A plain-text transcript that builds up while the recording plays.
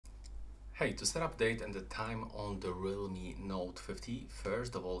Hey, to set up date and the time on the Realme Note 50,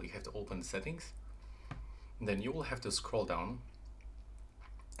 first of all you have to open the settings. Then you will have to scroll down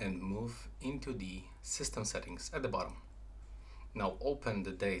and move into the system settings at the bottom. Now open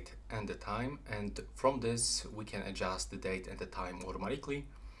the date and the time, and from this we can adjust the date and the time automatically,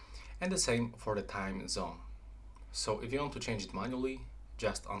 and the same for the time zone. So if you want to change it manually,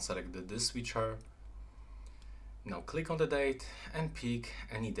 just unselect this switcher. Now click on the date and pick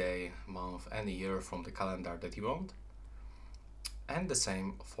any day, month and year from the calendar that you want, and the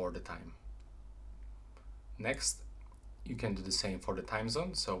same for the time. Next, you can do the same for the time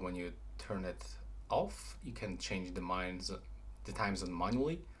zone. So when you turn it off, you can change the time zone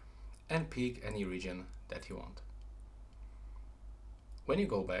manually and pick any region that you want. When you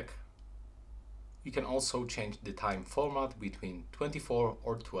go back, you can also change the time format between 24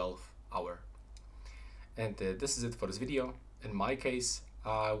 or 12 hour. And this is it for this video. In my case,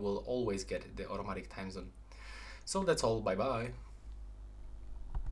 I will always get the automatic time zone. So that's all, bye bye.